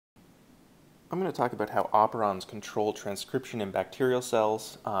I'm going to talk about how operons control transcription in bacterial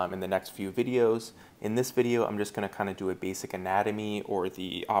cells in the next few videos. In this video, I'm just going to kind of do a basic anatomy or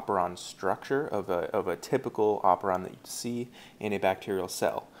the operon structure of a typical operon that you see in a bacterial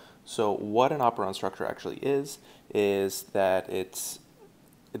cell. So what an operon structure actually is that it's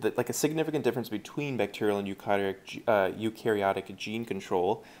like a significant difference between bacterial and eukaryotic gene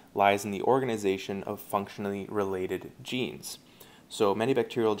control lies in the organization of functionally related genes. So many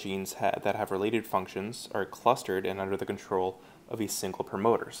bacterial genes that have related functions are clustered and under the control of a single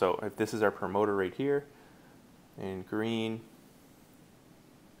promoter. So if this is our promoter right here in green,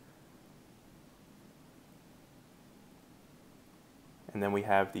 and then we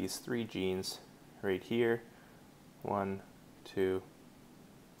have these three genes right here, 1, 2,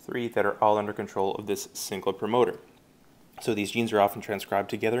 3, that are all under control of this single promoter. So these genes are often transcribed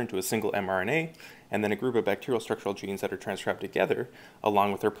together into a single mRNA, and then a group of bacterial structural genes that are transcribed together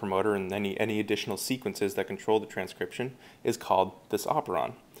along with their promoter and any additional sequences that control the transcription is called this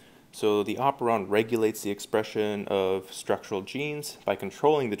operon. So the operon regulates the expression of structural genes by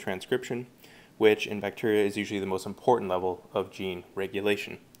controlling the transcription, which in bacteria is usually the most important level of gene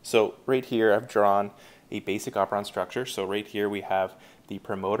regulation. So right here I've drawn a basic operon structure. So right here we have the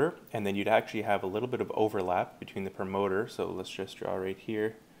promoter, and then you'd actually have a little bit of overlap between the promoter. So let's just draw right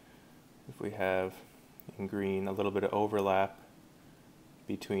here. If we have in green a little bit of overlap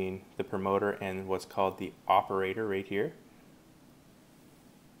between the promoter and what's called the operator right here.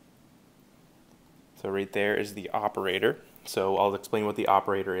 So right there is the operator. So I'll explain what the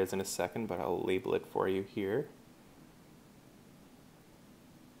operator is in a second, but I'll label it for you here.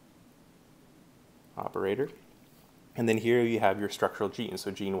 Operator. And then here you have your structural genes,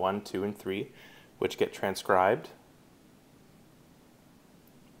 so gene 1, 2, and 3, which get transcribed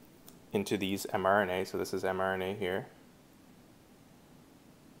into these mRNA. So this is mRNA here.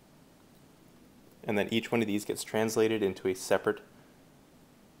 And then each one of these gets translated into a separate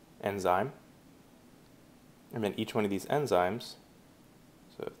enzyme. And then each one of these enzymes,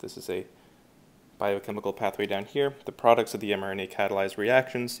 so if this is a biochemical pathway down here, the products of the mRNA catalyze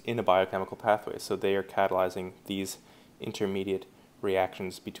reactions in a biochemical pathway. So they are catalyzing these intermediate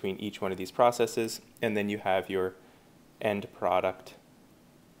reactions between each one of these processes, and then you have your end product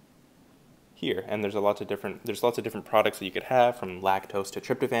here. And there's lots of different products that you could have, from lactose to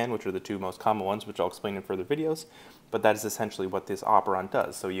tryptophan, which are the two most common ones, which I'll explain in further videos. But that is essentially what this operon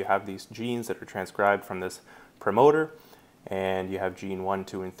does. So you have these genes that are transcribed from this promoter, and you have gene 1,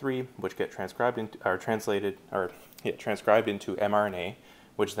 2, and 3, which get transcribed into mRNA,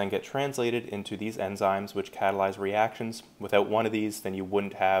 which then get translated into these enzymes, which catalyze reactions. Without one of these, then you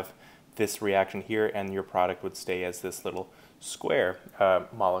wouldn't have this reaction here, and your product would stay as this little square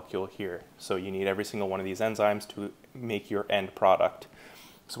molecule here. So you need every single one of these enzymes to make your end product.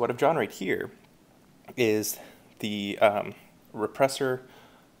 So what I've drawn right here is the repressor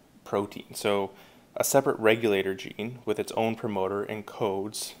protein. So a separate regulator gene with its own promoter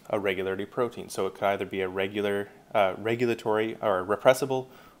encodes a regulatory protein. So it could either be a regulatory or repressible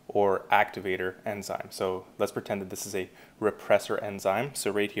or activator enzyme. So let's pretend that this is a repressor enzyme.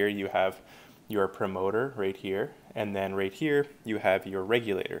 So right here you have your promoter right here, and then right here you have your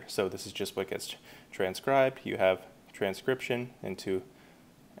regulator. So this is just what gets transcribed. You have transcription into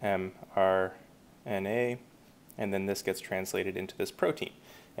mRNA, and then this gets translated into this protein.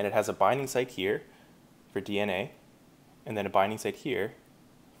 And it has a binding site here for DNA, and then a binding site here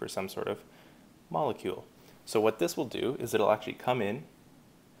for some sort of molecule. So what this will do is it'll actually come in,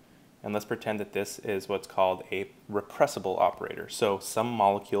 and let's pretend that this is what's called a repressible operator. So some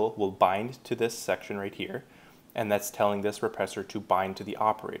molecule will bind to this section right here, and that's telling this repressor to bind to the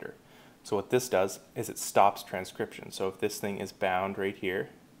operator. So what this does is it stops transcription. So if this thing is bound right here,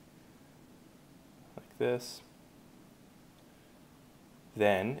 like this,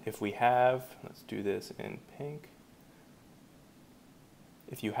 then if we have, let's do this in pink,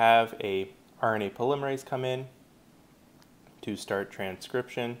 if you have a RNA polymerase come in to start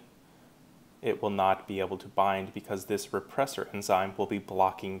transcription, it will not be able to bind because this repressor enzyme will be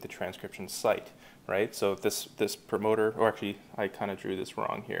blocking the transcription site, right? So this promoter, or actually I kind of drew this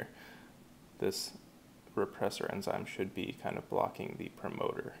wrong here. This repressor enzyme should be kind of blocking the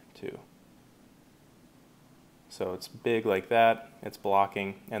promoter too. So it's big like that, it's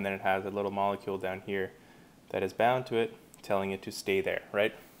blocking, and then it has a little molecule down here that is bound to it, telling it to stay there,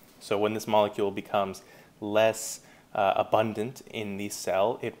 right? So when this molecule becomes less abundant in the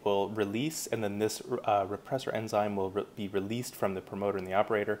cell, it will release, and then this repressor enzyme will be released from the promoter and the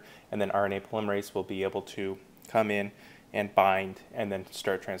operator, and then RNA polymerase will be able to come in and bind and then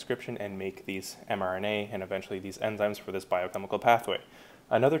start transcription and make these mRNA and eventually these enzymes for this biochemical pathway.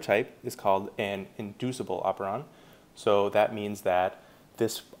 Another type is called an inducible operon. So that means that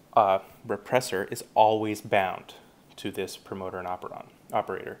this repressor is always bound to this promoter and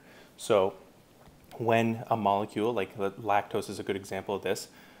operator. So when a molecule, like lactose is a good example of this,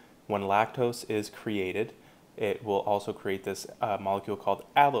 when lactose is created, it will also create this molecule called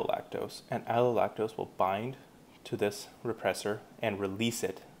allolactose, and allolactose will bind to this repressor and release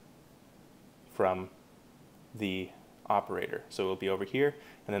it from the operator. So it will be over here,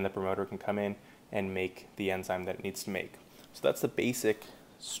 and then the promoter can come in and make the enzyme that it needs to make. So that's the basic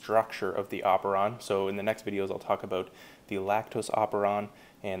structure of the operon. So in the next videos, I'll talk about the lactose operon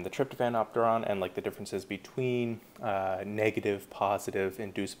and the tryptophan operon, and like the differences between negative, positive,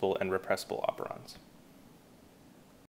 inducible, and repressible operons.